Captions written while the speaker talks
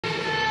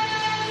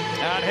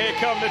And here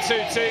come the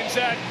two teams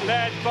then,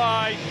 led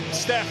by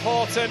Steph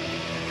Houghton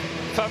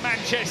for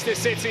Manchester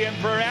City and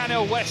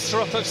Brianna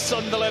Westrup of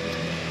Sunderland.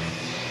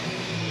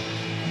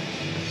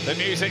 The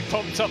music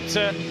pumped up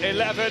to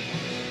 11.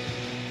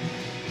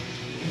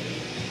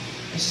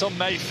 Some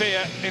may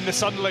fear in the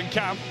Sunderland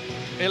camp,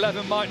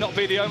 11 might not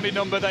be the only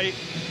number they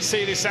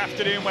see this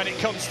afternoon when it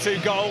comes to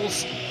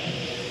goals.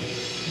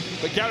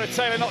 But Gareth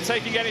Taylor not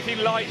taking anything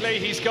lightly.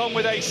 He's gone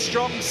with a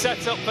strong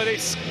setup for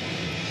this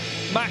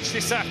match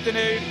this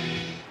afternoon.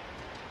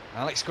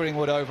 Alex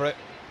Greenwood over it.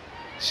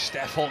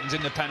 Steph Houghton's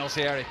in the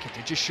penalty area.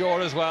 Khadija Shaw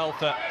as well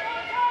for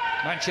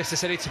Manchester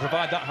City to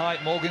provide that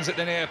height. Morgan's at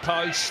the near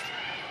post.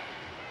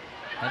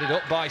 Headed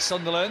up by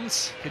Sunderland.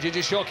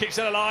 Khadija Shaw keeps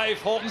it alive.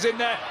 Houghton's in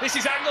there. This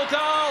is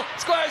Angeldal.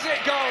 Squares it.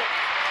 Goal.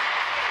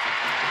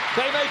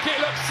 They make it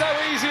look so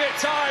easy at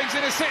times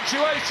in a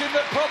situation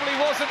that probably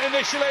wasn't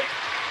initially.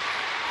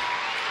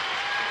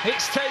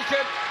 It's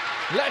taken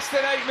less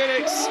than 8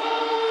 minutes.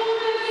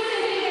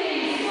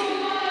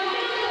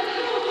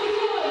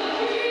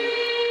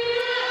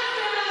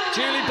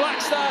 Julie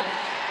Blakstad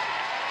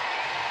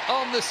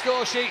on the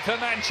score sheet for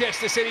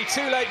Manchester City.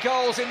 2 late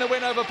goals in the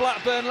win over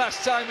Blackburn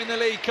last time in the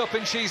League Cup,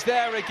 and she's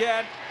there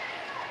again.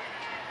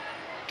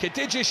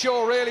 Khadija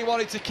Shaw really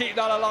wanted to keep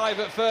that alive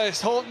at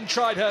first. Houghton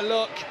tried her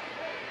luck,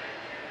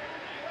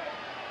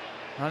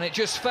 and it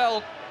just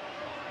fell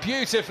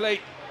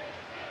beautifully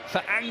for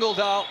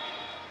Angeldal.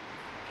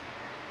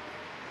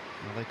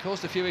 Well, they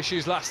caused a few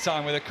issues last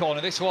time with a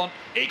corner. This one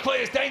equally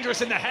as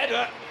dangerous, and the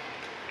header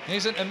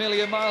isn't a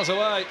million miles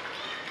away.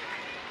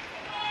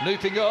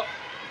 Looping up.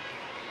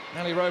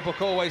 Hayley Raso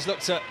always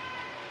looked a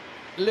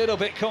little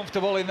bit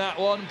comfortable in that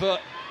one, but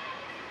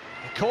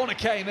the corner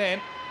came in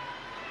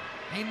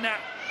now.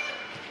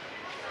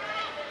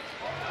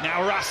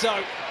 Now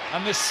Raso,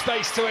 and there's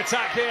space to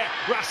attack here.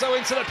 Raso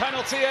into the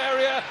penalty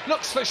area,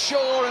 looks for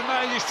Shaw and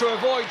manages to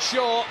avoid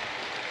Shaw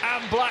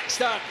and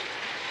Blakstad.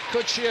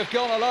 Could she have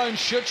gone alone?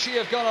 Should she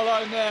have gone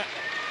alone there?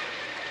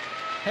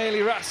 Hayley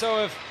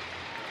Raso of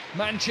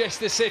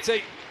Manchester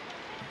City.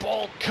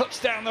 Ball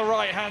cuts down the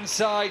right-hand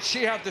side.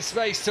 She had the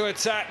space to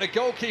attack. The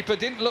goalkeeper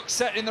didn't look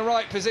set in the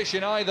right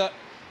position either.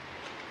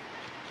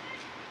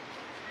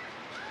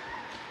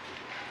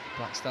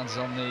 Blakstad's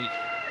on the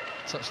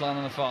touchline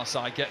on the far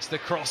side, gets the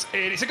cross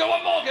in. It's a goal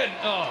on Morgan!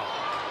 Oh.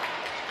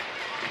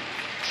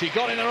 She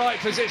got in the right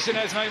position,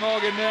 Esme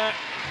Morgan there.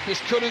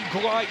 Just couldn't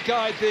quite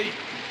guide the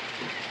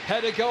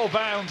header goal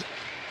bound.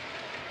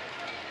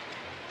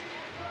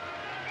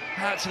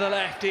 Out to the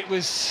left, it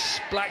was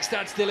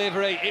Blakstad's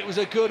delivery. It was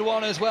a good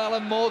one as well,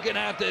 and Morgan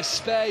had the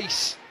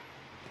space.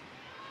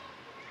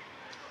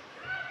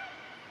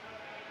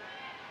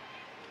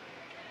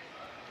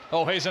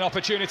 Oh, here's an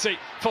opportunity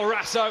for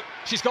Raso.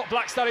 She's got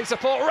Blakstad in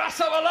support.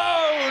 Raso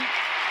alone!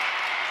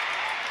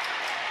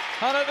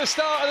 And at the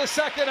start of the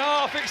second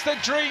half, it's the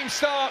dream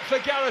start for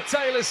Gareth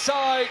Taylor's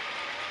side.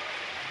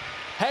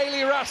 Hayley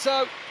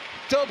Raso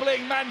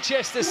doubling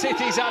Manchester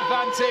City's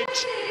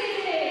advantage.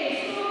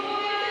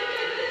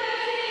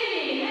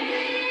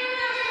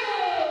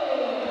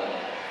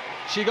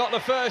 She got the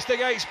first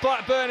against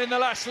Blackburn in the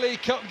last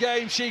League Cup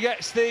game. She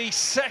gets the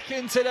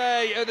second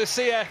today at the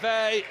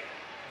CFA.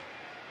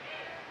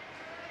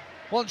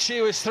 Once she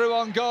was through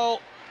on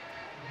goal,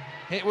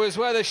 it was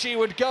whether she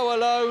would go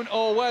alone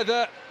or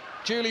whether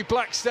Julie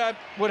Blakstad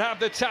would have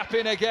the tap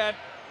in again.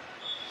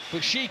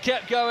 But she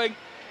kept going.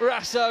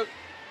 Raso,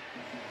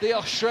 the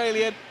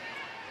Australian.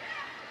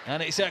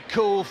 And it's a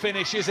cool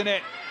finish, isn't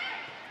it?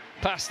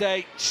 Past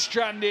a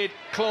stranded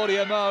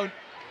Claudia Moan.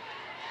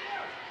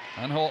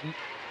 And Houghton.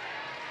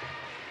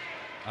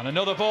 And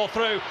another ball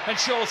through, and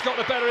Shaw's got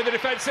the better in the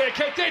defence here.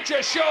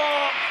 Khadija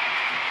Shaw!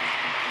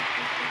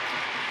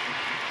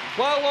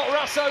 Well, what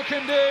Raso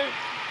can do,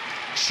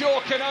 Shaw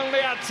can only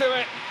add to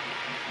it.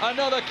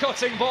 Another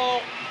cutting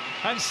ball,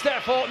 and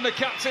Steph Houghton, the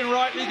captain,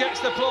 rightly gets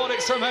the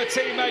plaudits from her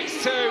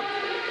teammates too.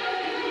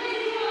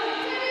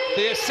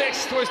 The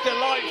assist was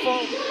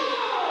delightful.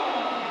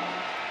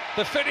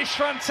 The finish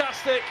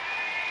fantastic.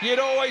 You'd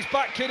always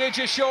back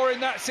Khadija Shaw in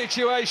that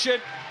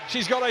situation.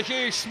 She's got a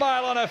huge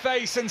smile on her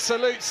face and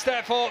salutes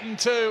Steph Houghton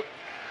too.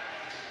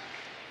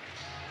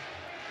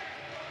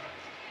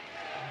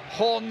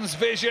 Houghton's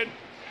vision,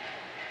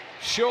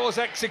 Shaw's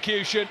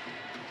execution,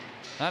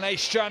 and a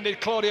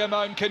stranded Claudia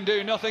Moan can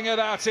do nothing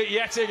about it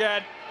yet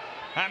again.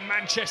 And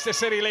Manchester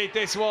City lead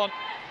this one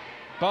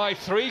by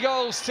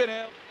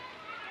 3-0.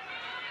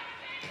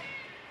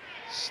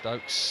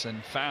 Stokes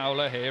and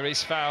Fowler, here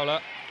is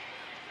Fowler.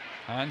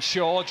 And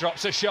Shaw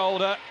drops a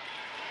shoulder.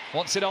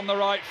 Wants it on the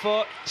right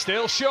foot.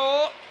 Still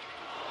Shaw.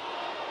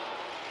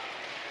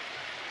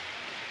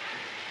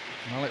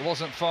 Well, it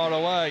wasn't far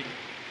away.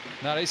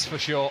 That is for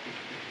sure.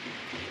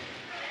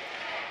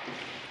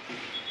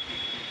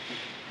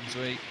 As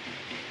we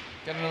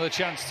get another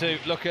chance to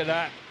look at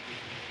that.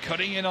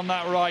 Cutting in on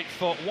that right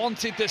foot.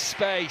 Wanted the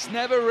space.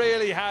 Never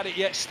really had it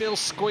yet. Still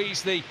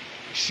squeezed the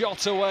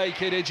shot away,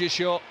 Khadija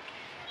Shaw.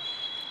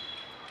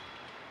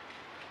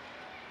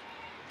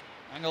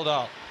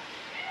 Angeldal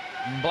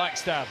and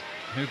Blakstad,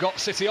 who got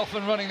City off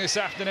and running this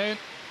afternoon.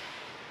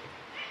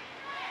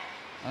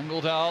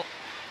 Angledahl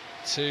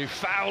to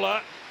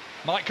Fowler.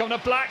 Might come to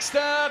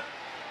Blakstad.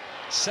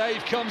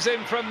 Save comes in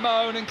from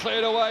Moan and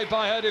cleared away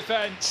by her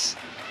defence.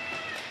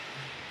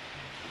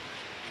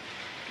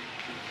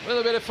 With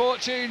a bit of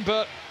fortune,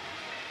 but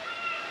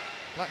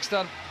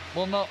Blakstad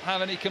will not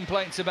have any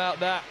complaints about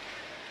that.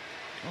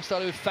 I'll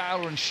start with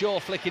Fowler and Shaw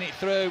flicking it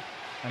through.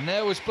 And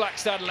there was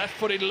Blakstad,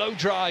 left-footed low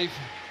drive.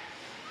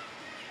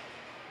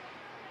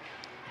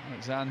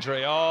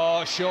 Alexandri,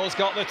 oh, Shaw's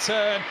got the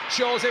turn.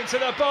 Shaw's into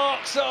the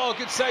box. Oh,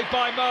 good save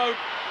by Moan.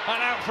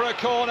 And out for a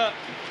corner.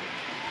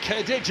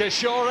 Khadija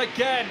Shaw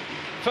again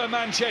for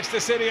Manchester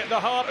City, at the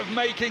heart of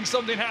making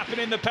something happen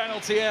in the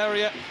penalty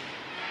area.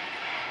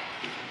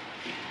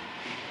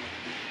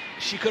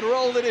 She could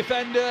roll the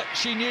defender.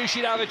 She knew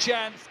she'd have a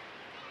chance.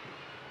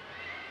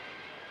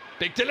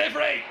 Big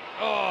delivery.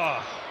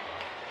 Oh.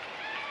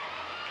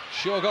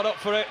 Shaw got up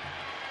for it.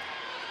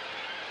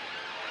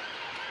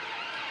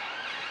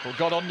 But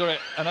got under it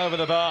and over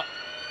the bar.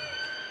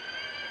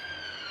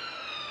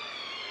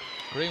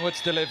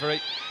 Greenwood's delivery.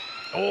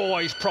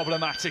 Always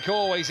problematic,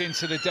 always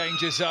into the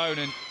danger zone,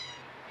 and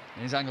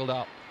he's angled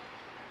up.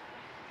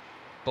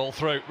 Ball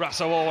through.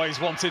 Raso always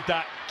wanted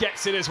that.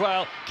 Gets it as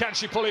well. Can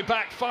she pull it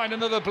back? Find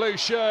another blue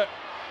shirt.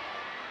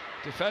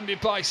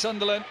 Defended by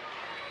Sunderland.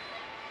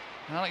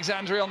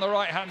 Alexandri on the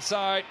right-hand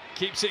side.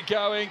 Keeps it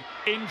going.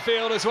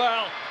 Infield as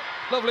well.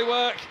 Lovely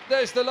work.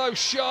 There's the low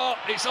shot.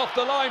 It's off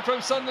the line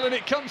from Sunderland.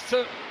 It comes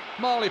to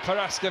Marley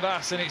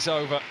Paraskevas and it's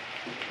over.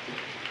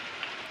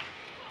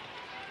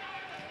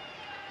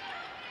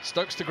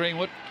 Stokes to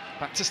Greenwood.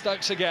 Back to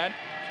Stokes again.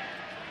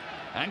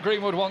 And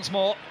Greenwood once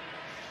more.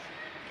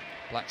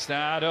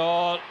 Blakstad,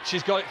 oh,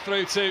 she's got it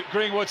through to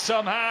Greenwood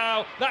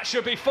somehow. That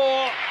should be 4.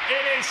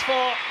 It is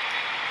 4.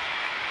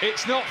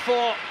 It's not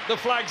 4. The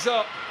flag's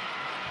up.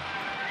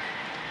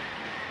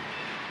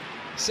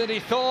 City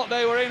thought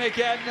they were in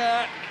again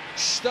there.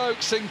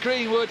 Stokes and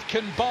Greenwood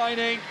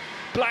combining.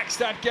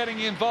 Blakstad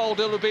getting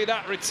involved. It'll be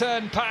that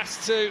return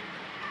pass to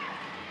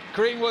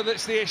Greenwood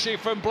that's the issue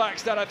from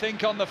Blakstad, I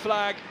think, on the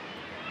flag.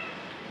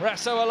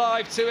 Raso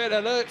alive to it,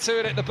 alert to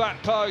it at the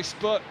back post,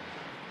 but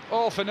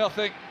all for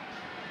nothing.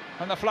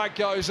 And the flag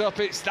goes up.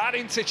 It's that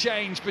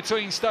interchange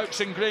between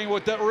Stokes and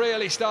Greenwood that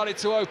really started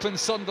to open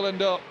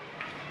Sunderland up.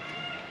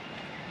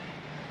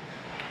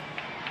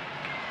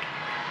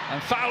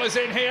 And Fowler's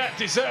in here,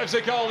 deserves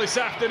a goal this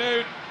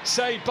afternoon.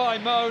 Saved by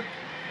Moan.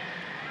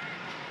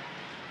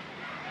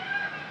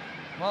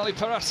 Marley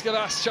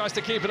Paraskevas tries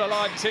to keep it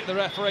alive. It's hit the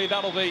referee.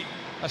 That'll be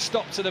a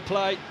stop to the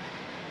play.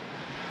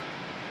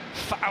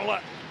 Fowler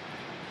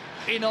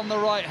in on the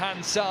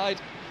right-hand side.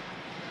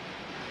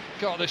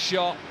 Got the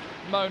shot.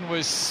 Moan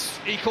was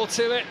equal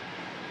to it.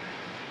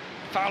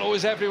 Fowler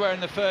was everywhere in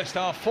the first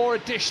half. 4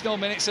 additional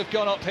minutes have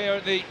gone up here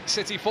at the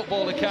City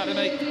Football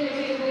Academy.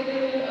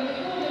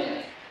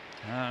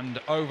 And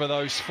over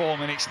those 4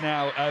 minutes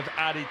now of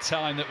added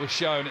time that was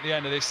shown at the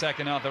end of this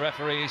second half, the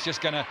referee is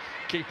just going to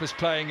keep us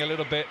playing a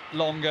little bit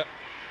longer.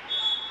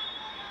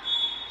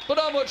 But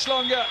not much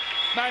longer.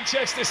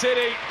 Manchester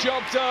City,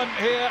 job done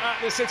here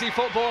at the City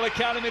Football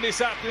Academy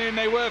this afternoon.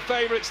 They were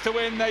favourites to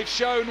win. They've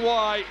shown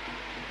why.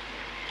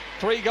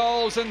 3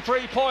 goals and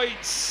 3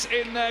 points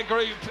in their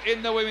group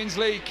in the Women's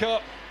League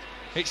Cup.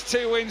 It's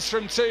 2 wins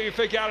from 2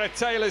 for Gareth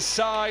Taylor's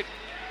side.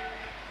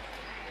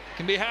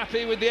 Can be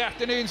happy with the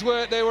afternoon's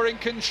work. They were in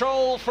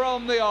control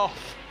from the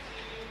off.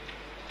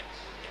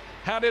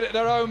 Had it at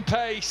their own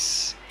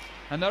pace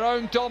and their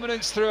own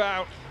dominance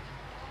throughout.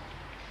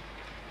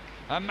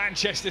 And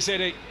Manchester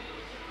City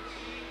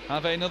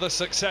have another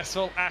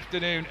successful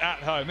afternoon at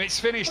home. It's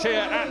finished here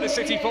at the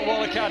City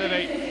Football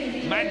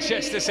Academy.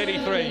 Manchester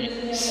City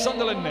 3,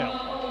 Sunderland 0.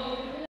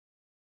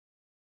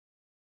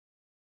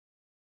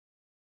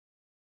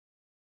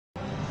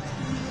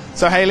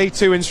 So Hayley,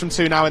 2 wins from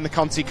 2 now in the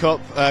Conti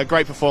Cup.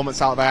 Great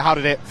performance out there. How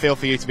did it feel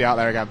for you to be out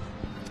there again?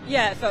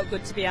 Yeah, it felt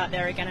good to be out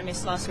there again. I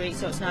missed last week,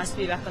 so it's nice to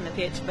be back on the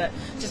pitch. But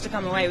just to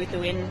come away with the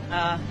win,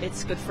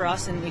 it's good for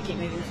us and we keep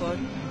moving forward.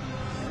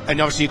 And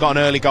obviously you got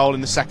an early goal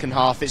in the second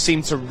half. It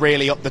seemed to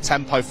really up the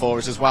tempo for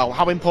us as well.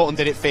 How important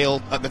did it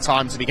feel at the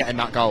time to be getting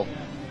that goal?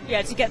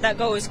 Yeah, to get that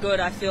goal was good.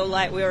 I feel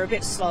like we were a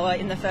bit slower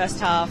in the first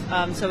half,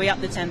 so we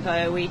upped the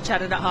tempo. We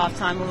chatted at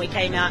half-time when we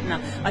came out, and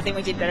I think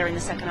we did better in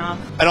the second half.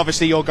 And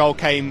obviously your goal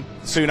came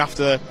soon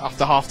after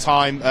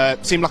half-time.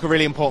 Seemed like a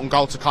really important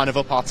goal to kind of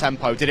up our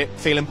tempo. Did it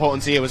feel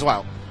important to you as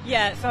well?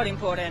 Yeah, it felt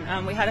important.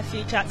 We had a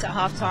few chats at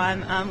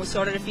half-time. We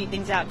sorted a few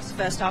things out because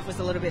the first half was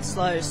a little bit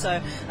slow,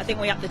 so I think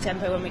we upped the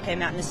tempo when we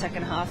came out in the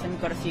second half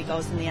and got a few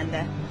goals in the end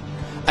there.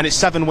 And it's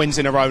 7 wins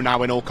in a row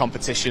now in all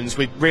competitions.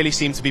 We really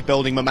seem to be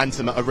building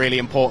momentum at a really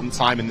important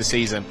time in the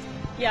season.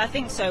 Yeah, I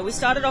think so. We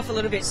started off a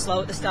little bit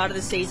slow at the start of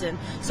the season,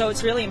 so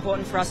it's really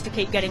important for us to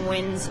keep getting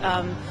wins.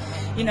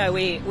 You know,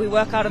 we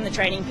work hard on the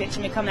training pitch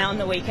and we come out on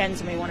the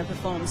weekends and we want to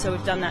perform, so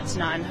we've done that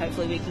tonight and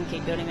hopefully we can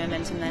keep building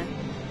momentum there.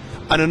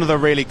 And another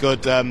really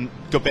good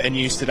bit of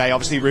news today.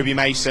 Obviously, Ruby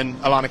Mason,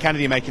 Alana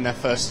Kennedy making their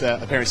first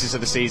appearances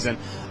of the season.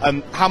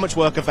 How much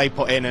work have they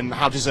put in, and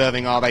how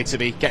deserving are they to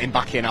be getting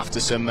back in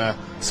after some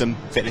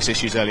fitness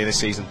issues earlier this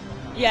season?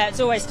 Yeah, it's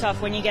always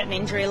tough when you get an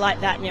injury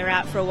like that and you're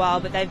out for a while,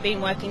 but they've been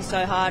working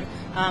so hard,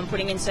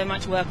 putting in so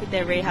much work with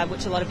their rehab,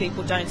 which a lot of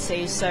people don't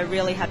see, so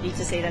really happy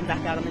to see them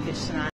back out on the pitch tonight.